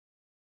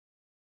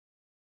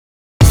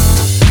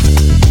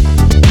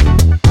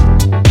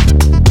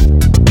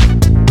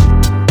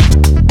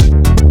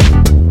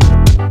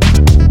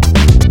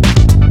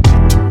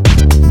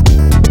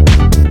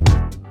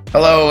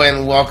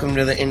welcome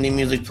to the Indie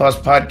Music Plus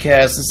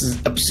podcast. This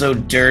is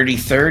episode Dirty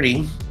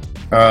 30.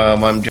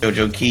 I'm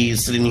JoJo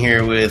Keys, sitting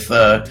here with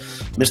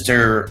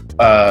Mr.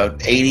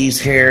 80s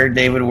hair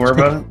David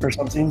Werba or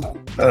something.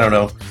 I don't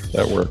know.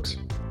 That works.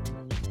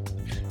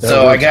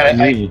 So I got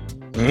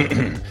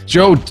it.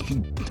 Joe,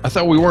 I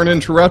thought we weren't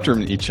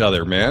interrupting each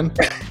other, man.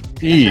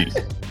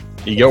 Jeez.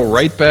 You go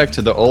right back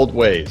to the old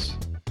ways.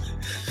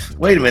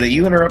 Wait a minute,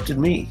 you interrupted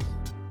me.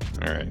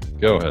 All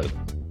right, go ahead.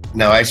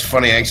 No, it's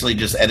funny. I actually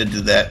just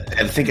edited that.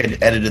 I think I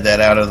edited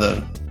that out of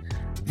the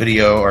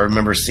video, or I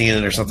remember seeing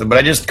it or something. But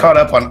I just caught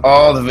up on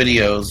all the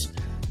videos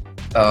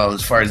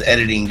as far as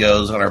editing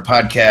goes on our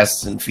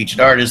podcasts and featured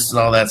artists and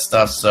all that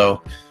stuff.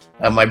 So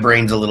my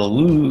brain's a little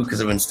woo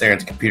because I've been staring at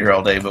the computer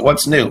all day. But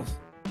what's new?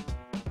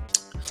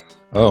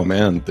 Oh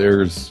man,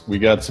 we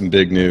got some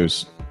big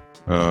news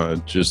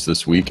just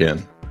this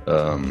weekend.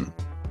 We're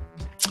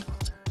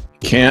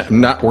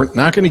not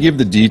going to give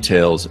the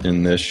details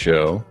in this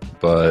show,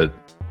 but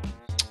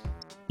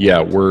yeah,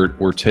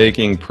 we're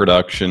taking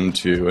production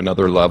to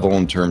another level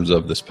in terms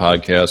of this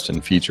podcast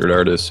and featured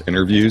artist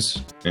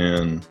interviews,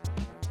 and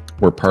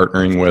we're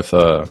partnering with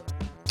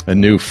a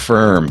new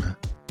firm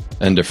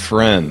and a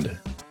friend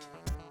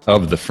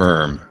of the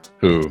firm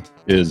who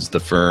is the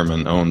firm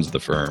and owns the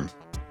firm.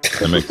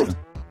 That makes sense.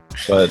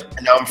 But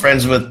and now I'm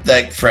friends with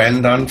that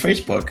friend on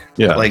Facebook.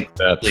 Yeah, like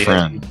that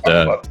friend,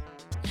 that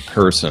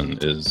person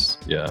is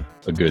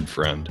a good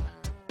friend.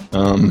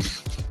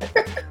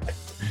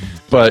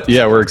 But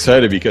yeah, we're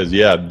excited because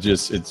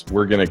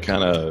we're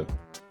gonna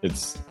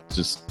it's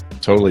just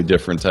totally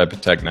different type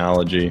of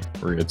technology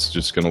where it's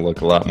just gonna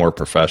look a lot more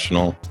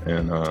professional,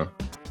 and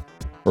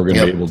we're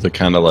gonna be able to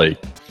kind of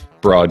like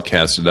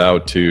broadcast it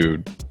out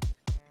to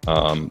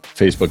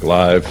Facebook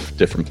Live,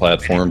 different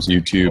platforms,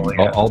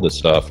 YouTube, all this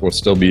stuff. We'll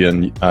still be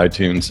in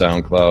iTunes,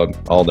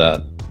 SoundCloud, all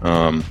that.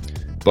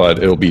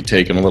 But it'll be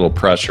taking a little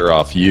pressure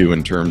off you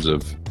in terms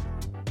of,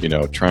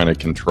 trying to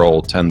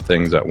control 10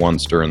 things at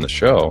once during the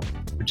show.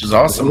 Which is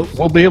awesome.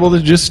 We'll be able to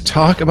just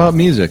talk about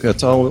music.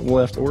 That's all we'll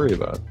have to worry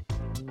about.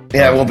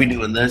 Yeah, I won't be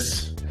doing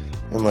this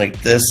and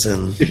like this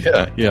and...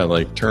 Yeah,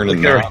 like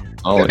turning knob.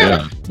 Oh,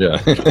 yeah.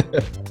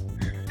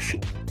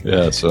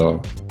 Yeah,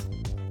 so...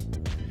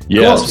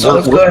 Yeah, cool. So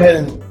let's go ahead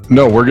and...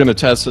 No, we're going to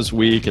test this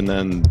week, and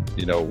then,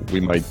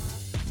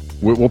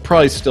 we'll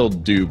probably still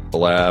do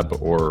Blab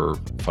or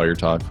Fire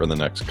Talk for the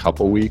next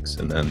couple weeks,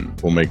 and then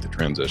we'll make the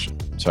transition.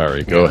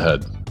 Sorry, go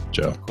ahead,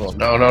 Joe. Cool.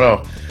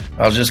 No.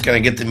 I was just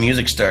going to get the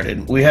music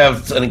started. We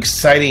have an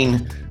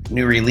exciting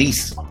new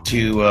release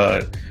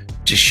to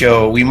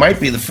show. We might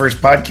be the first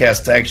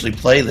podcast to actually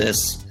play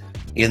this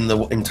in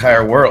the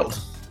entire world.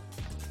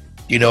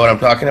 Do you know what I'm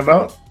talking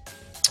about?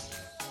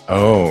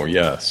 Oh,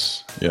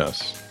 yes.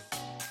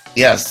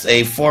 Yes,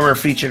 a former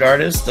featured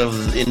artist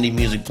of the Indie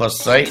Music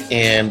Plus site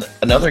and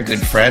another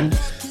good friend.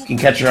 You can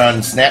catch her on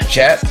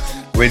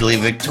Snapchat, Ridley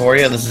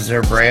Victoria. This is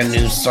her brand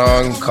new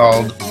song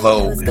called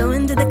Vogue. I was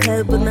going to the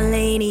club with my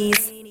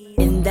ladies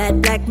in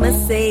that black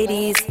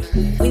Mercedes.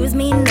 We was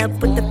meeting up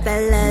with the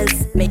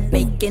fellas,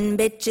 making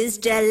bitches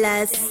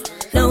jealous.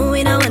 No,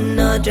 we don't want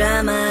no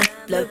drama.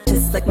 Float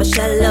just like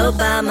Michelle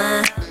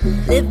Obama.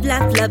 Live,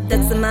 laugh, love,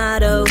 that's the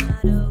motto.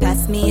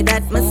 Pass me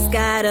that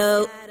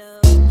Moscato.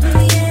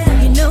 Oh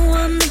yeah, you know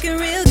I'm looking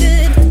real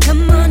good.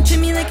 Come on, treat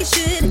me like you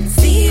should.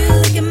 See you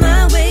looking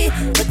my way.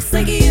 Looks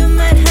like you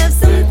might have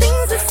some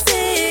things to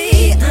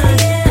say.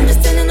 Yeah, I'm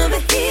just standing over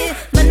here,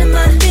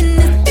 minding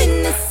my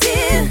business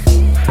here.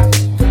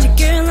 Put your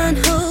girl on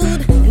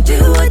hold and do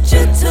what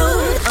you're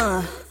told.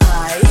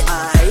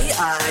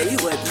 I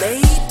would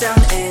lay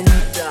down and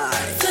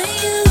die for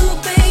you,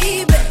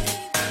 baby.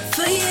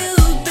 For you,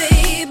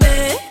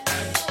 baby.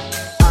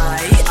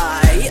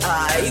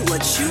 I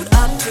would shoot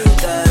up to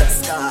the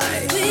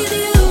sky with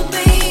you,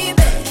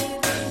 baby.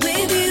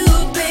 With you,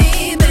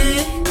 baby.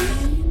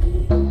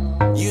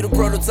 You the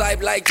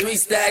prototype like 3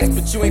 stacks,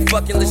 but you ain't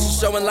fucking unless you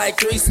showing like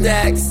 3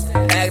 stacks.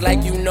 Act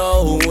like you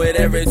know it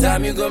every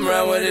time you come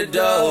around with the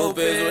dope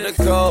is, with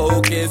the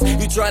coke is.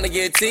 You trying to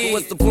get T?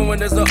 What's the point when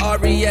there's no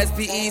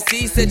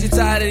R-E-S-P-E-C? Said you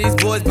tired of these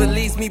boys,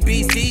 believes me,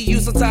 BC. You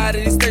so tired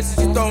of these thirsts,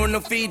 you throwing no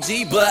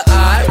Fiji. But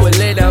I would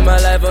lay down my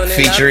life on it.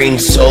 Featuring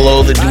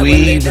Solo the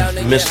Dweeb,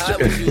 Mr.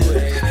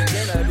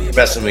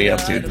 Messing me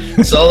up,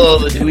 dude. Solo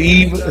the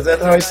Dweeb, is that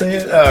how I say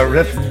it?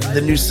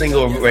 The new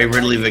single by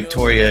Ridley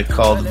Victoria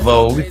called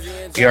Vogue.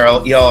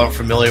 Y'all are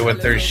familiar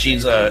with her.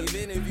 She's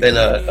been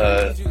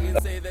a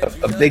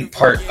big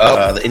part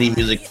of the Indie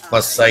Music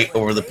Plus site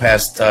over the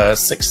past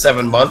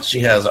 6-7 months. She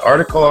has an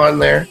article on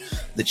there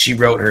that she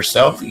wrote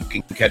herself. You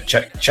can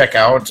check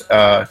out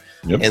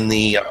in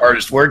the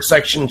artist word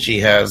section. She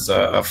has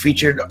a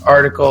featured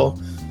article.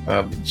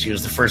 She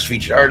was the first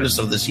featured artist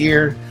of this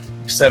year,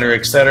 etc.,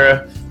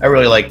 etc. I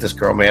really like this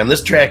girl, man.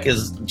 This track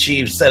is,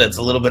 she said it's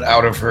a little bit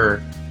out of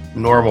her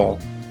normal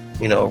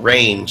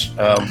range,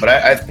 but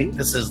I think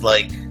this is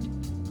like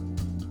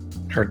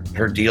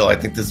her deal. I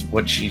think this is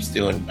what she's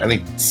doing. I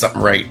think it's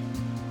something right.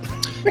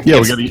 Yeah,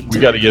 we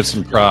got to give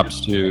some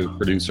props to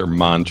producer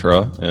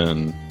Mantra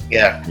and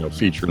Yeah.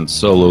 Featuring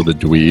Solo the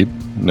Dweeb.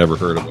 Never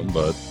heard of him,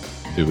 but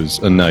was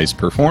a nice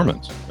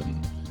performance.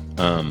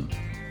 And,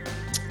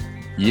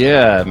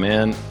 yeah,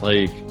 man,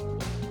 like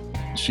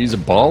she's a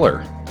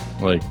baller.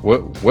 Like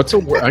what's a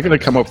word? I gotta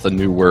come up with a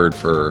new word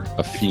for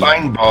a female.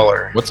 Fine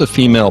baller. What's a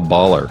female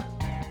baller?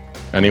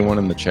 Anyone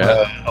in the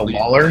chat? A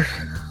waller.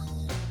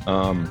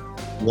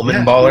 Woman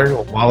Yeah.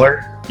 baller. A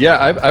waller. Yeah,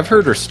 I've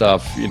heard her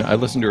stuff. You know, I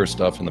listened to her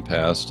stuff in the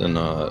past, and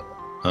I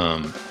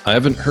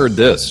haven't heard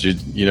this.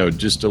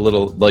 Just a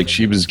little like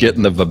she was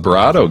getting the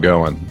vibrato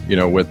going. You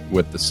know,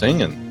 with the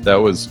singing. That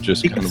was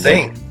just She kind can of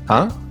sing. like,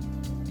 huh?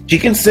 She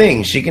can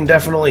sing. She can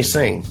definitely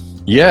sing.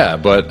 Yeah,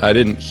 but I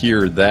didn't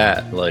hear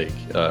that like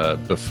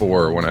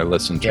before when I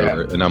listened to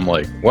her, and I'm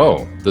like,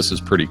 whoa, this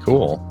is pretty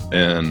cool.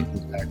 And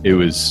it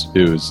was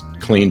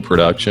clean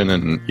production,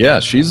 and yeah,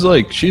 she's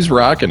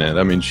rocking it.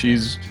 I mean,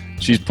 she's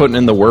putting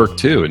in the work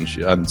too,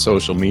 and on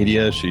social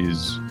media,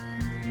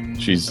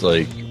 she's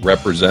like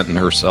representing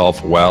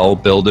herself well,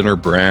 building her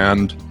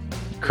brand,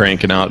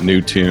 cranking out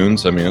new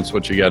tunes. I mean, that's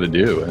what you got to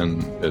do,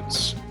 and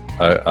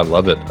I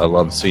love it. I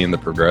love seeing the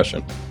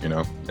progression, you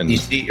know. And Do you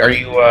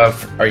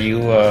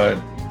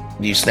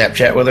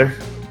Snapchat with her?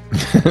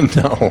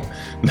 no.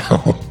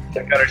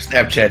 Check out her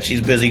Snapchat. She's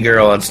a busy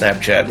girl on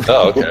Snapchat.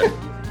 Oh, okay.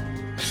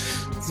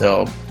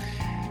 So,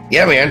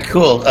 yeah, man,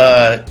 cool.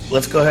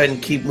 Let's go ahead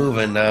and keep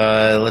moving.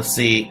 Let's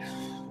see.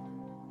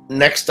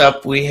 Next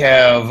up, we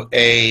have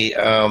it's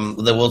going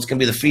to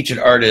be the featured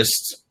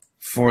artist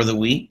for the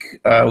week.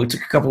 We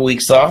took a couple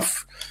weeks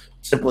off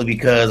simply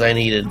because I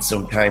needed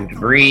some time to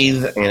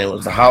breathe, and it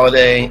was the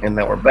holiday, and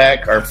now we're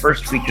back. Our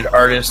first featured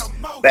artist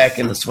back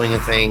in the swing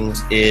of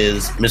things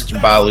is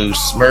Mr. Balu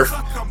Smurf.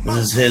 This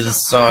is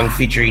his song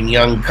featuring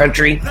Young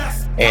Country,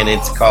 and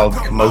it's called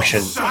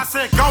Commotion. I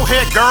said, go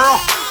ahead, girl,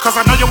 cause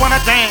I know you wanna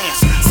dance.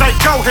 Say,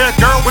 go ahead,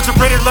 girl, with your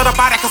pretty little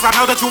body, cause I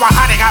know that you are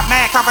hot and got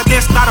mad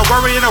confidence, not a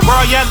worry in the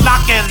world, you're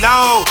locking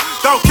low.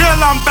 Don't kill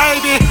them,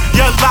 baby,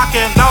 you're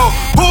locking low.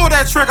 Pull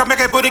that trigger, make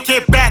it booty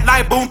kick back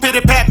like boom,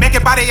 pitty pat, make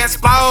it body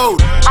explode.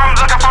 I'm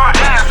looking for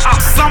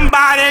answers.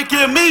 Somebody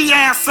give me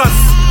answers.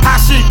 How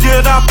she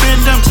get up in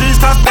them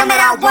jeans, cause damn it,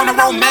 I want a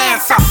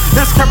romance.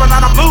 It's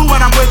Carolina Blue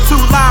when I'm with two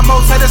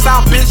limos. Say this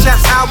out, bitch,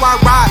 that's how I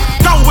ride.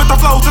 Go with the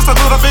flow, just a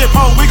little bit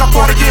more. We gon'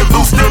 party, get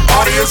loose, then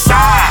party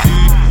inside.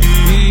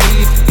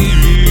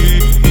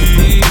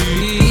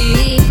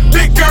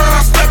 Big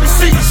girls, let me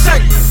see you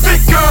shake.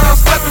 Big girls,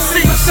 let me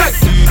see you shake.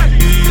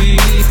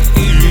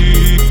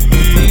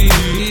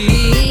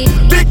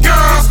 Big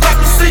girls, let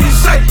me see you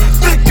shake.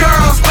 Big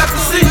girls, let me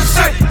see you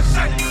shake.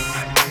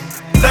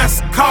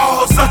 Let's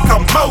cause a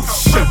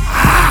commotion.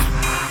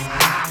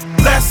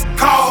 Let's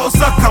cause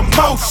a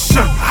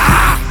commotion.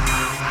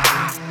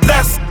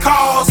 Let's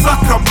cause a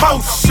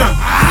commotion.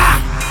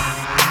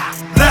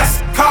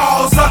 Let's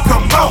cause a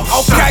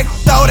commotion. Okay,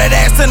 throw that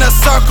ass in a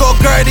circle,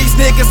 girl. These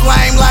niggas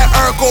lame like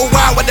Urkel.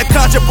 Wild with the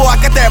country boy,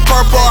 got that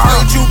purple.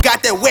 Heard you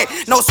got that wet.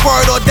 No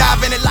squirtle,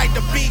 dive in it like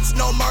the beach.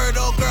 No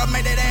murder, girl.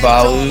 Made that ass.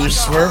 Balu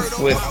Smurf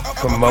with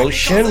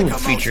Commotion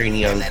featuring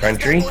Young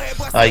Country.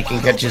 You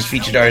can catch his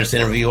featured artist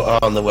interview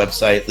on the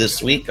website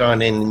this week on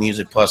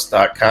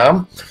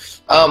IndieMusicPlus.com.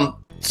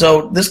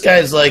 So this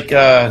guy's like,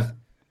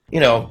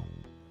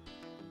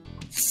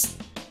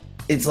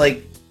 it's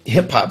like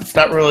hip hop. It's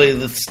not really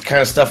the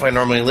kind of stuff I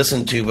normally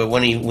listen to, but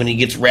when he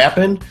gets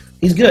rapping,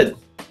 he's good.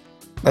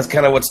 That's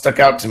kind of what stuck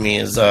out to me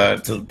is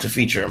to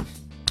feature him.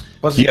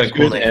 Plus, he got a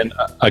cool name. And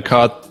I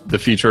caught the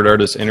featured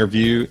artist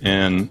interview,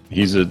 and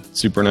he's a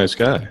super nice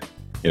guy.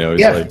 You know,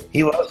 he's like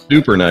he was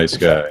super nice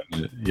guy.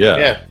 Yeah.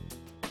 Yeah.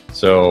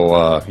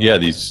 So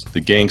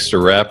the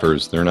gangster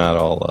rappers, they're not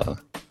all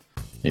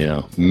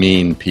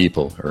mean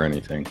people or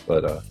anything,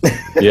 but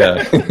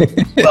yeah.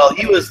 Well,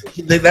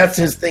 that's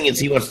his thing. Is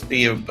he wants to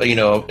be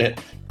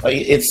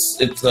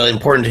it's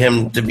important to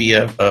him to be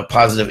a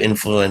positive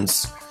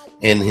influence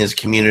in his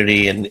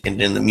community and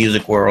in the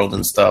music world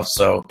and stuff.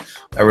 So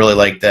I really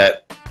like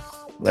that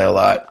a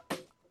lot.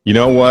 You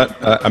know what?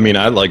 I mean,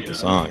 I like the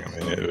song. I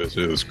mean,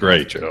 it was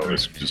great, Joe. It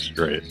was just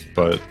great.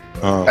 But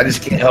I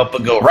just can't help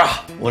but go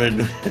rah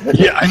when it.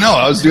 Yeah, I know.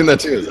 I was doing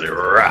that too. It's like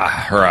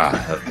rah rah,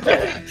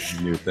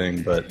 new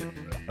thing. But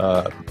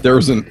there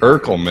was an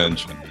Urkel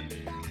mention.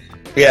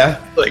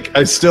 Yeah, like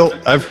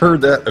I've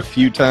heard that a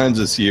few times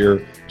this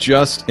year,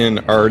 just in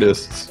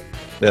artists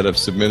that have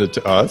submitted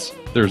to us.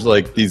 There's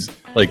like these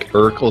like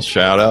Urkel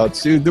shout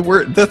outs, dude.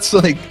 That's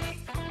like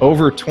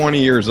over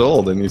 20 years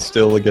old, and he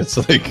still gets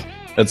like.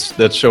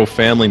 That show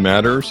Family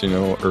Matters,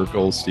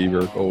 Urkel, Steve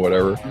Urkel,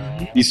 whatever.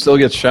 He still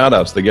gets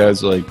shout-outs. The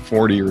guy's like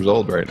 40 years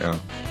old right now.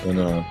 And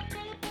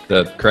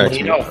that cracks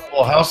me up.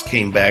 Full House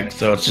came back,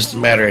 so it's just a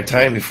matter of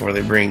time before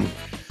they bring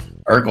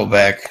Urkel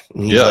back.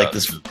 And he's like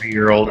this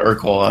 40-year-old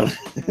Urkel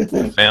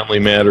on. Family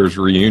Matters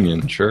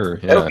reunion, sure.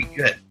 Yeah. That would be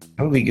good.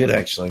 That would be good,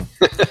 actually.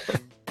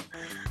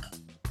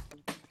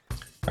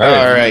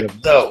 All right.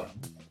 So,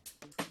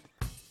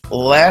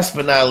 last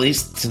but not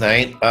least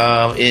tonight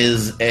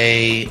is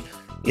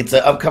It's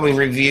an upcoming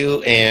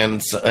review, and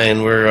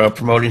we're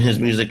promoting his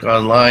music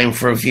online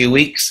for a few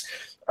weeks.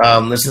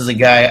 This is a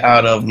guy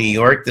out of New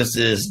York. This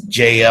is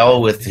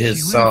JL with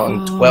his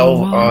song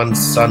 12 on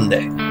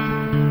Sunday.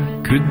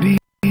 Could be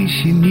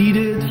she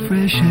needed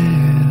fresh air.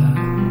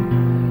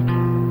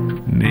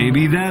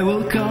 Maybe that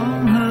will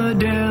calm her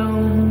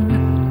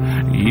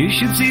down. You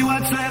should see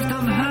what's left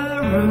of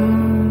her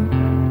room.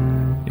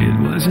 It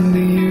wasn't the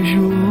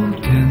usual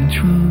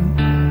tantrum.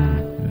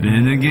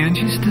 Then again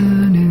she's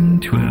turning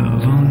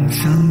 12 on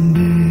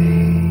Sunday.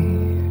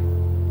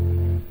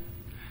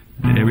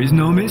 There is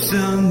no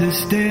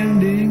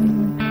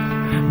misunderstanding.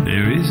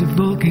 There is a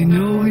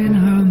volcano in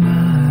her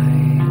mind.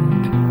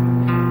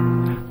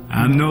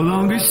 I'm no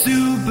longer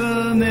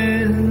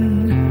Superman.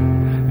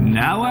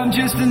 Now I'm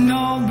just an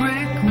old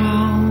brick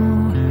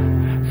wall.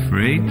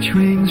 Freight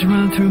trains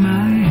run through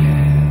my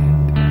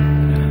head.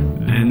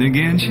 Then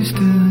again she's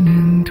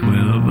turning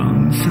 12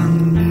 on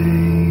Sunday.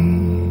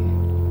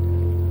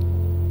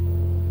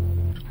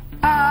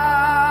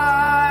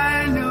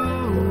 I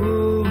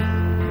know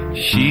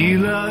she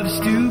loves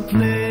to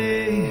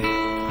play.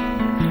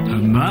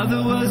 Her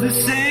mother was the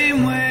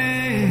same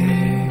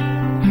way.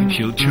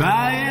 She'll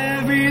try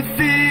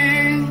everything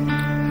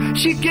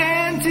she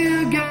can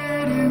to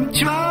get in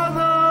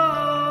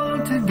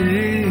trouble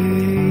today.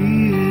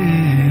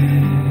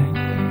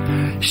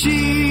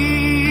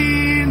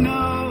 She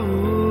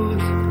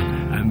knows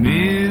I'm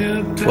in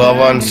a 12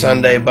 on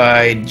Sunday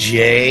by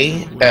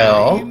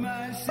JL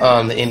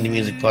on the Indie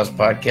Music Plus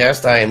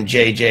podcast. I am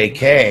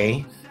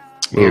JJK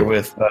here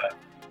with,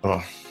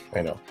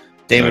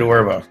 David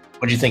Werba.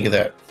 What do you think of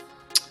that?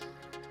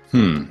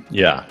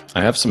 Yeah,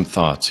 I have some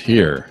thoughts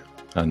here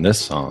on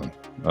this song.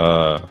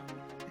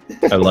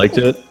 I liked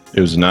it.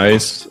 It was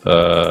nice.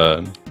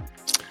 I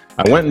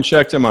went and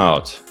checked him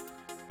out,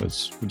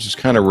 which is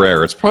kind of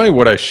rare. It's probably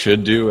what I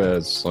should do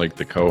as like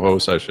the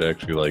co-host. I should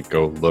actually like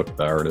go look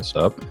the artist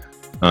up.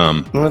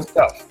 Let's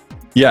go.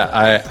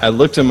 Yeah, I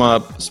looked him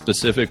up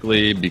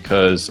specifically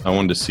because I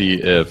wanted to see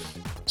if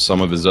some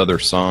of his other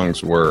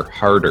songs were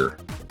harder,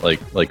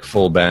 like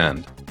full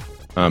band,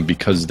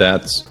 because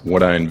that's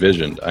what I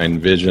envisioned. I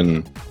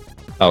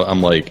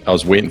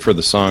was waiting for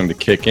the song to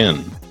kick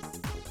in,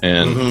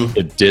 and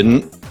it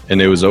didn't,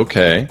 and it was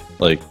okay.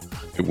 Like,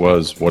 it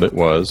was what it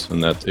was,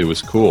 and that it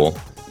was cool.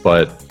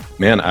 But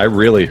man, I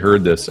really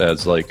heard this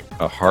as like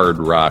a hard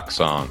rock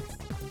song.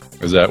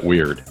 Is that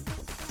weird?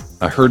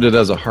 I heard it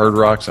as a hard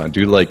rock song,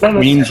 dude. Like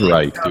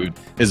Queensryche, dude.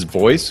 His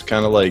voice,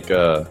 kind of like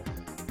the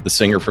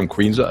singer from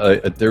Queens.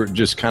 There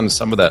just kind of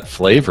some of that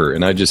flavor,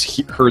 and I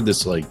just heard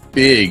this like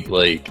big,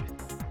 like,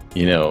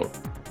 you know,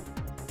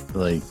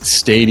 like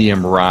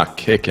stadium rock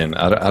kicking.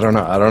 I don't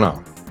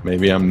know.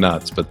 Maybe I'm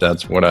nuts, but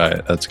that's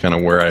kind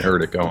of where I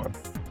heard it going,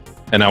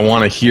 and I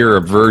want to hear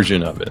a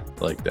version of it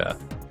like that.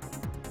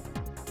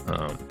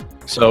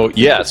 So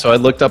I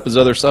looked up his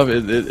other stuff,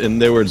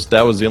 and that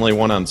was the only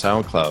one on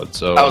SoundCloud.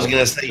 So I was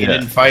gonna say you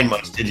didn't find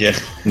much, did you?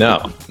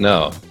 No.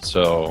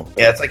 So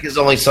Yeah, it's like his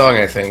only song,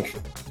 I think.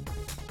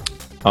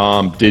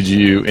 Did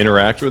you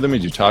interact with him?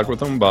 Did you talk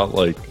with him about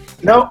like?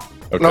 No.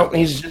 Okay. No,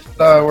 he's just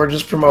we're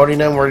just promoting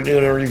him. We're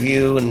doing a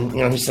review, and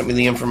he sent me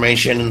the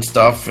information and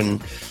stuff,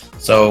 and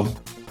so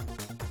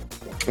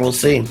we'll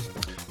see.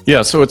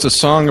 Yeah, so it's a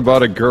song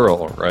about a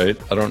girl, right?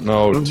 I don't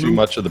know too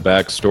much of the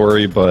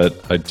backstory,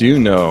 but I do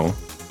know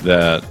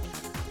that,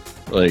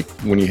 like,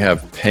 when you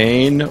have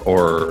pain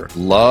or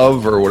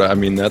love or what, I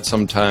mean, that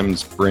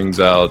sometimes brings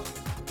out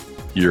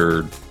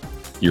your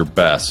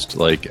best,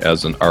 like,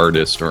 as an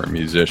artist or a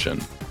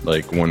musician.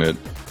 Like, when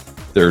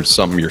there's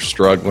something you're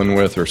struggling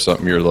with or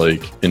something you're,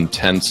 like,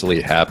 intensely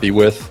happy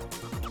with,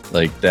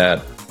 like,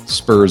 that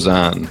spurs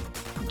on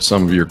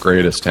some of your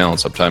greatest talent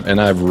sometimes. And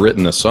I've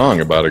written a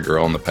song about a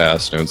girl in the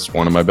past, and it's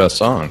one of my best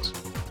songs.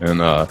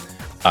 And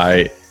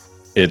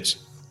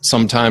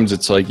sometimes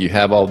it's like you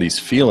have all these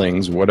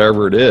feelings,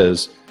 whatever it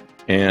is.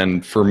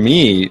 And for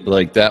me,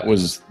 like, that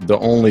was the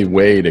only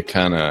way to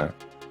kind of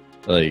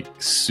like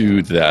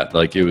soothe that.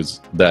 Like, it was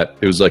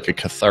like a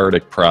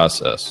cathartic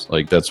process.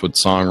 Like, that's what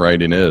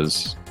songwriting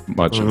is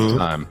much of the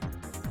time.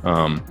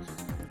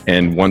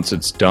 And once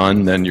it's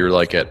done, then you're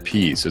like at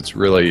peace. It's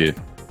really,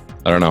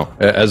 I don't know.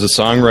 As a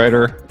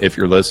songwriter, if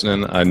you're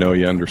listening, I know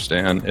you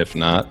understand. If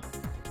not,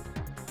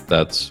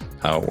 that's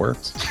how it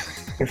works.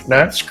 If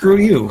not, screw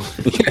you.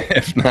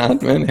 If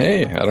not, man,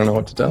 hey, I don't know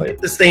what to tell you.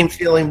 The same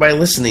feeling by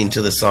listening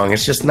to the song.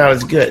 It's just not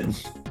as good.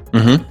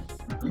 So,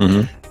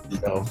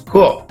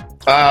 cool.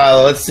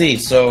 Let's see.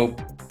 So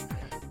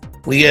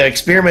we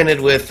experimented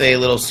with a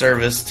little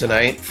service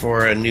tonight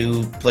for a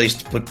new place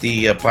to put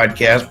the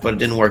podcast, but it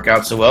didn't work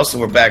out so well, so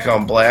we're back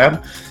on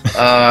Blab.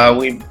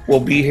 We will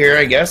be here,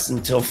 I guess,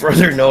 until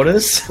further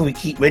notice. We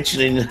keep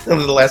mentioning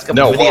over the last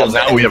couple of videos.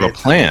 Now we have a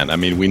plan. I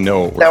mean, we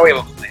know. Now we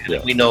have a plan.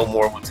 Yeah. We know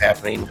more what's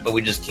happening, but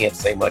we just can't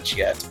say much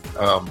yet.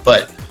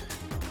 But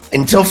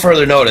until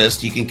further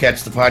notice, you can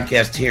catch the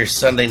podcast here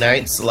Sunday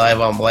nights live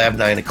on Blab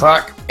 9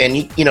 o'clock,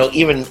 and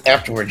even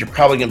afterwards, you're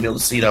probably going to be able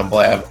to see it on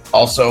Blab.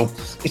 Also,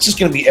 it's just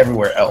going to be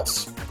everywhere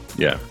else.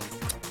 Yeah.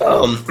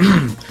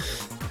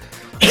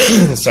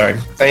 Sorry.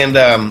 And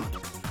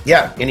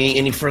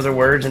any further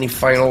words? Any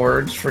final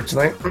words for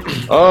tonight?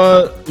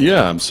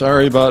 Yeah. I'm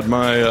sorry about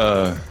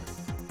my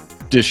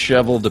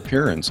disheveled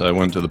appearance. I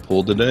went to the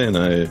pool today and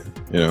I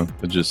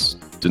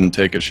just didn't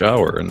take a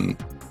shower, and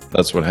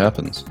that's what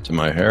happens to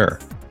my hair.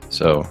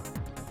 So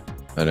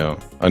I know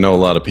a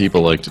lot of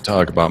people like to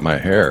talk about my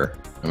hair.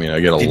 I mean,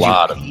 I get a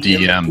lot of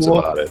DMs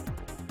about it.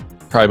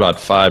 Probably about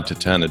 5 to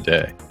 10 a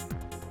day.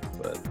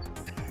 But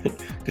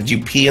did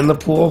you pee in the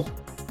pool?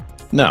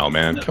 No,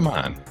 man. Come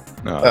on.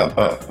 No.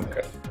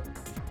 Okay.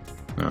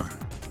 No.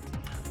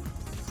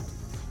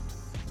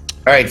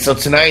 All right, so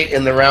tonight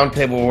in the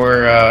roundtable,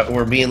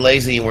 we're being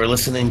lazy and we're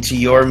listening to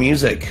your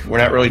music. We're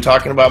not really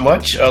talking about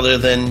much other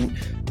than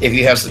if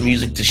you have some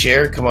music to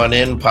share, come on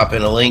in, pop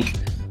in a link,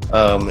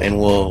 and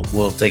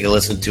we'll take a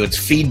listen to it. It's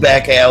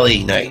Feedback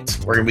Alley night.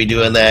 We're gonna be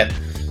doing that,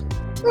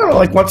 I don't know,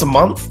 like once a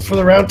month for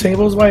the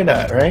roundtables. Why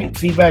not, right?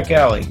 Feedback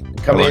Alley.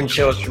 Come in,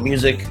 show us your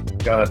music,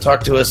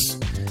 talk to us,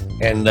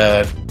 and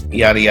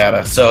yada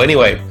yada. So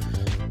anyway.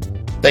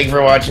 Thank you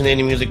for watching the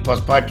Indie Music Plus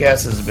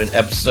podcast. This has been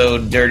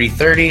episode Dirty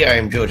 30. I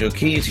am JoJo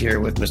Keys here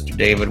with Mr.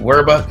 David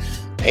Werba,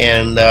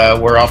 and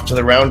we're off to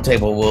the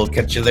roundtable. We'll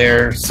catch you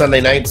there Sunday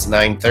nights,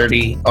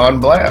 9:30 on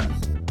Blab.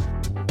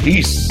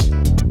 Peace.